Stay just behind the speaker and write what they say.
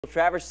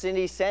Traverse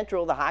City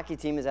Central, the hockey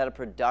team, has had a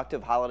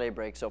productive holiday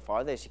break so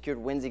far. They secured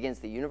wins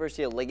against the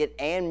University of Liggett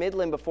and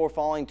Midland before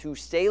falling to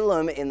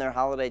Salem in their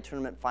holiday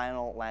tournament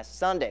final last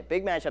Sunday.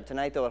 Big matchup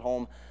tonight, though, at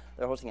home.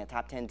 They're hosting a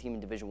top 10 team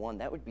in Division I.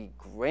 That would be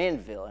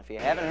Grandville. If you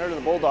haven't heard of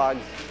the Bulldogs,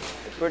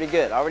 they're pretty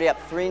good. Already up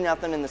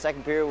 3-0 in the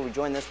second period when we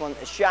join this one.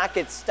 A shot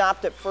gets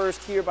stopped at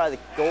first here by the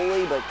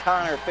goalie, but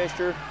Connor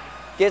Fisher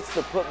gets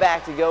the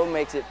putback to go,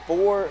 makes it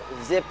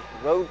 4-zip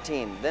road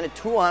team. Then a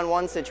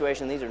 2-on-1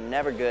 situation. These are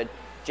never good.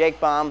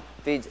 Jake Baum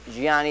feeds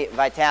Gianni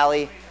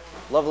Vitali.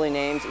 Lovely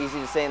names, easy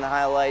to say in the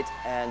highlights.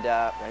 And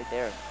right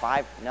there,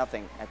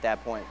 5-0 at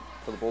that point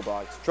for the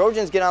Bulldogs.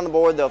 Trojans get on the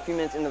board, though, a few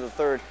minutes into the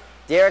third.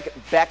 Derek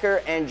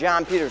Becker and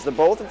John Peters, they're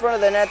both in front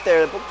of the net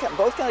there.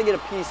 Both kind of get a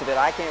piece of it.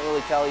 I can't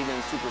really tell even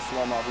in super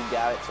slow-mo who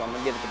got it, so I'm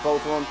going to give it to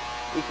both of them.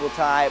 Equal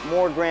tie.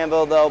 More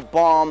Grandville, though.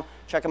 Baum,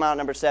 check him out,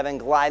 number 7,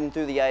 gliding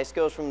through the ice.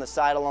 Goes from the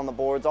side along the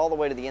boards all the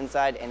way to the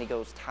inside, and he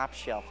goes top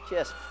shelf.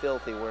 Just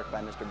filthy work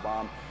by Mr.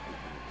 Baum.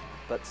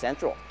 But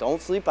Central,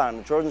 don't sleep on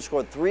them. The Trojans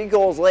scored 3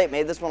 goals late,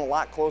 made this one a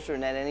lot closer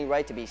than had any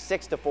right to be.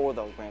 6-4,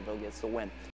 though. Grandville gets the win.